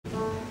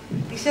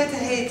Lisette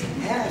heet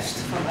Herfst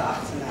van de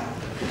achternaam.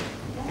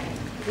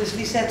 Dus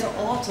Lisette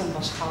Autumn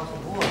was gauw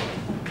geboren.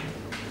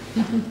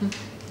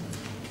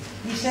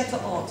 Lisette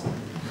Autumn.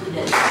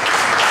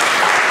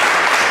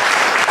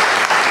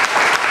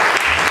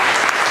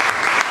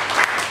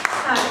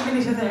 Nou, ik ben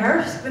Lisette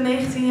Herfst, ik ben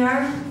 19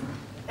 jaar.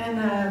 En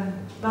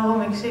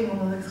waarom ik zing?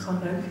 Omdat ik het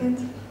gewoon leuk vind.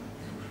 Dat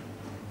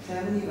is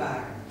helemaal niet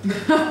waar.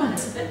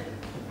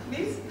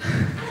 Niet?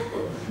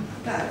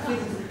 Nou, ik vind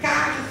het een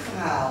kaartig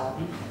verhaal.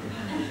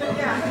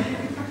 Ja.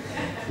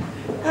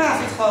 Ja, ik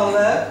vind het gewoon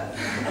leuk.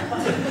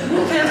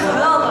 Ik vind het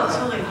geweldig,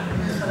 sorry.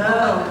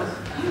 Geweldig.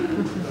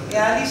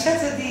 Ja,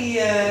 Lisette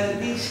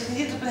die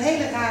zit op een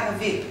hele rare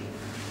wip.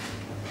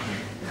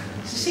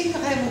 Ze zingt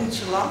nog helemaal niet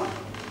zo lang.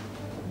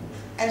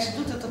 En ze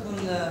doet het op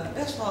een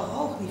best wel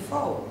hoog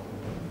niveau.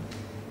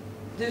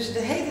 Dus de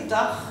hele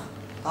dag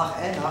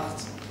en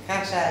nacht,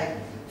 krijgt zij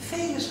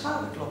vele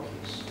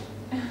schouderklopjes.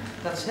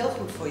 Dat is heel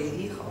goed voor je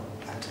ego,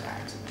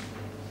 uiteraard.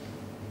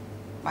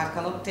 Maar het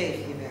kan ook tegen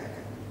je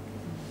werken.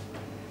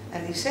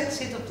 En Lisette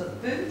zit op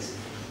dat punt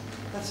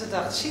dat ze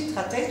dacht, shit, het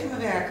gaat tegen me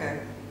werken.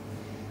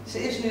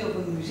 Ze is nu op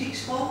een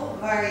muziekschool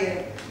waar je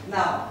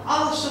nou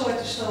alle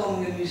soorten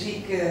stromingen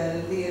muziek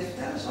leert.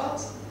 Vertel eens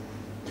wat.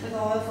 Ik ben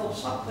al heel veel op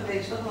stap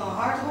geweest, wat een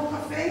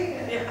hardrockcafé.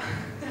 Ja.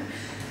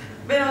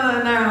 Ik ben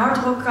al naar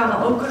hardrock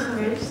karaoke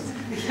geweest.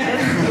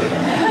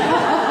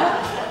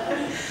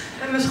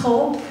 En mijn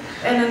school.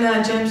 En een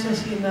jam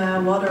sessie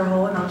in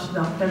Waterhole in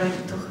Amsterdam. Daar ben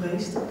ik toch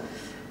geweest.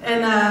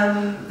 En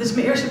dit is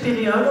mijn eerste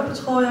periode op het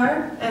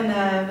schooljaar. En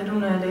we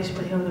doen deze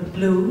periode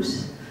blues.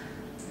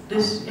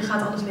 Dus je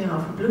gaat alles leren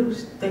over blues,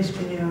 deze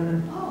periode.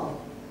 Oh,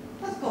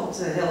 dat komt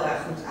heel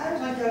erg goed uit,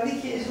 want jouw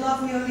liedje is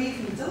Love Me or Leave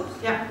Me, toch?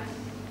 Ja.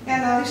 Ja,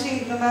 nou, die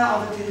zing ik normaal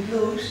altijd in de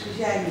blues, dus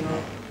jij nu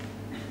ook.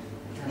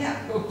 Ja.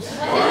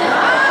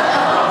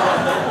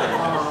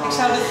 Ik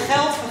zou er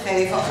geld voor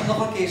geven als je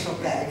nog een keer zo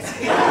kijkt.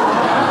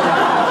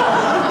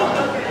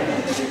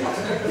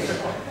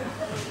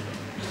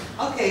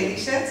 Oké,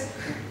 Lisette.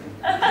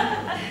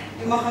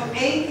 Je mag hem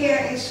 1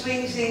 keer in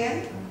swing zingen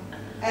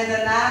en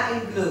daarna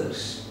in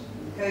blues.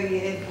 Dan kun je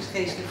je even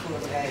geestelijk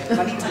voorbereiden,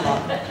 maar niet te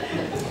lang.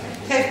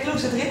 Geef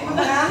blues het ritme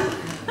eraan.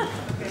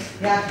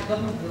 Ja,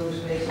 dat moet blues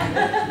wezen.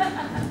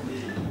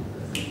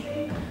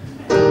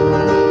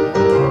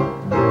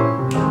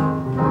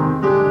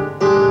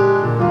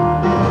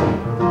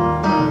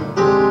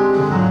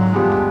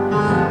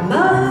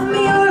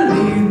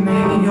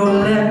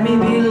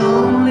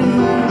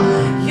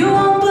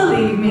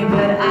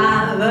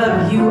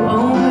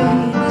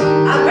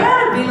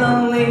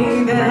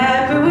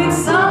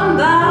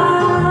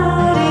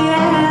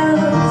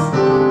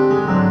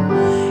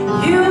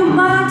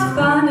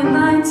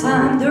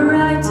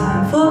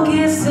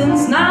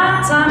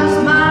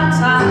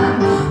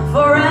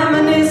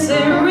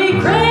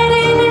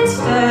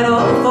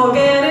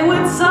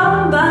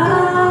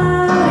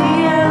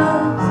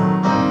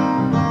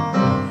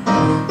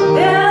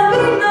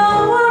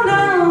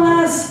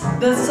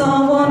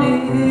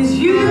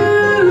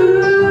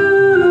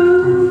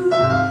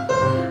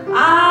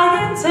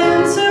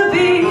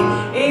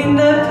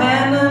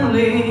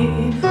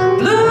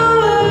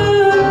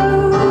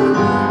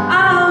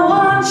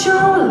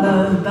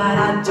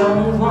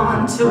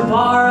 To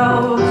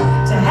borrow,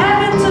 to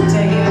have it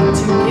today and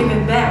to give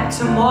it back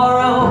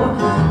tomorrow.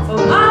 For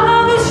my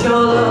love is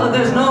your love,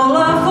 there's no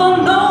love for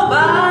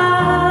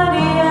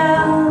nobody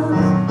else.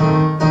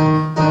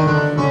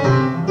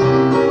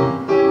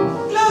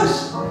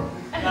 Klaus!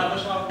 Ja, we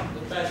zouden de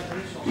 50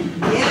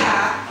 minuten. Ja,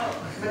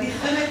 maar die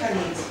gun ik haar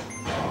niet.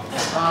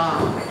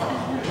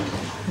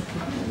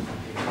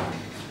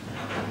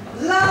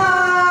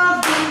 Love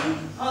me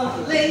or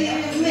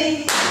leave me.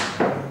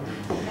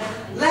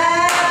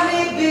 Let me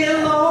be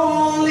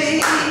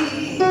lonely.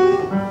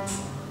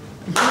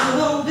 You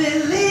won't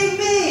believe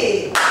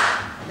me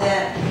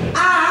that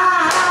I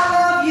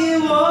love you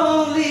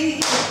only.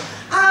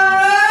 I'd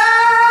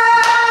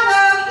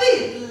rather be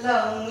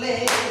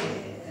lonely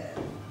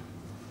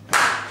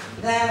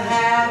than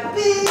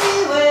happy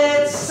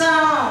with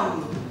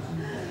somebody.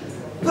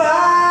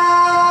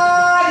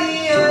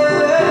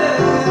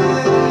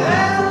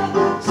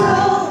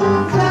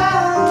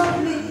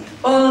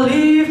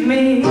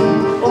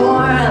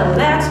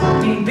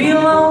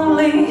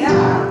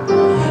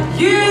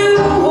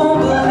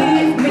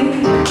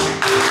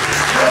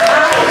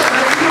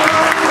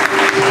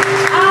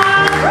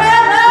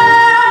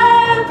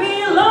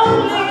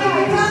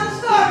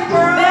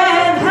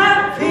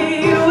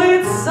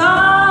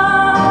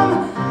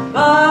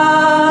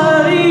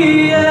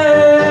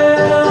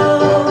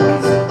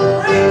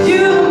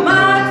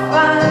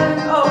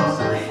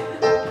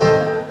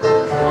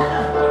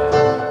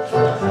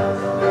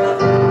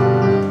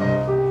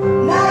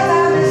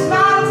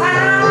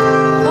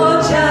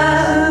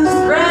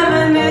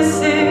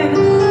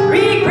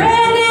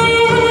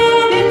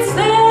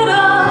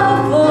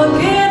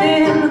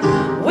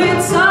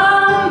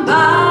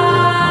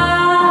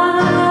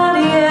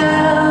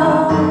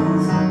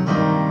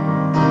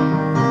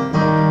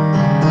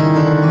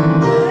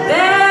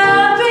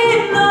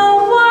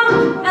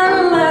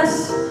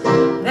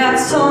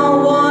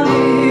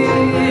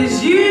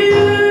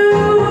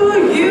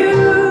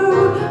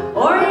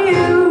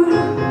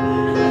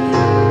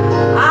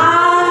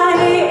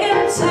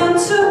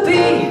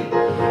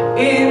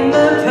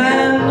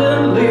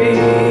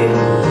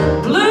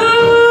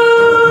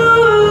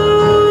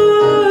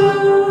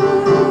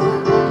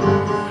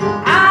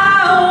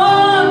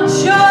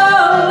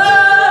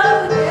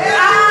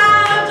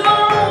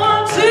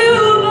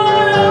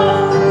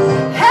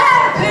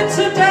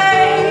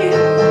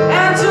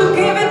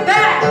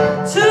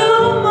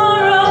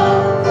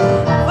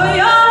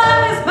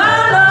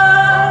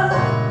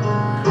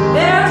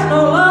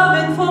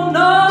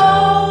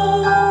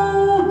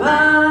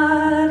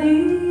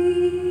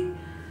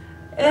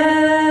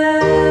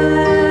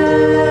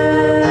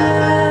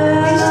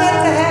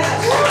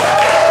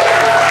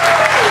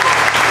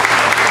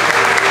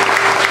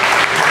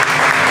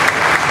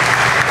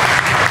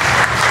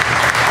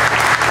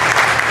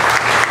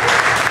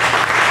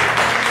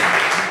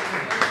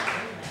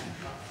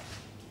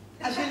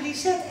 Als je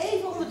Lisette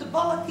even onder de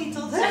ballen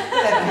kietelt, hè, dan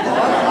heb je het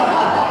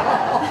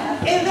ook.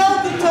 In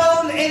welke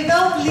toon, in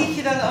welk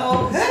liedje dan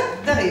ook,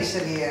 hup, daar is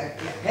ze weer. Ja,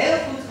 heel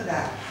goed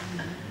gedaan.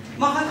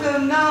 Mag ik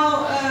hem nou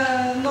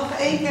nog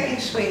één keer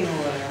in swing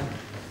horen?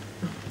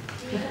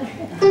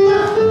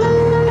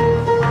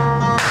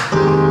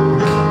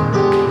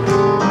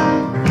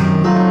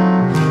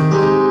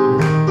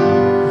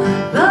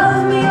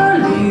 Love me or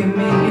leave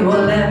me, or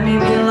let me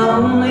be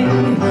lonely.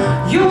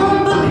 You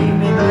won't believe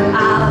me, but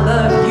I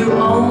love you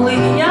only.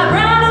 I'd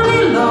rather be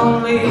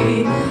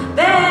lonely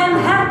than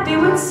happy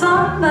with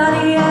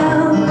somebody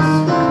else.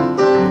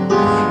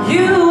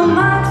 You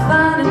might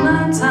find in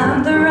my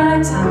time the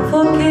right time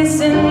for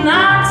kissing.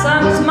 Our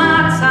time is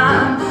my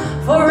time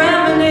for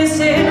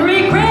reminiscing,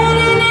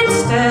 regretting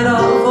instead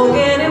of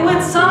forgetting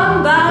with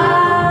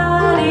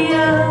somebody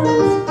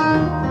else.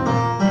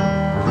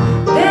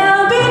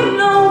 There'll be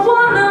no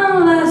one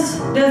unless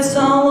that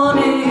someone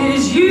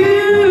is you.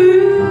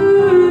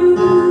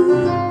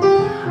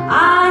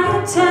 I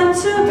intend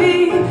to be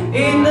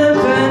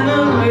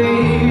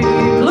independently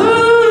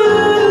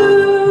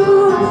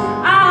blue.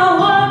 I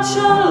want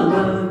your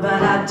love,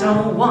 but I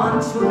don't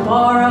want to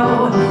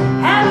borrow.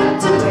 Have it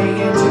today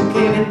and to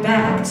give it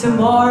back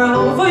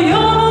tomorrow. For your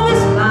love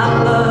is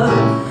my love.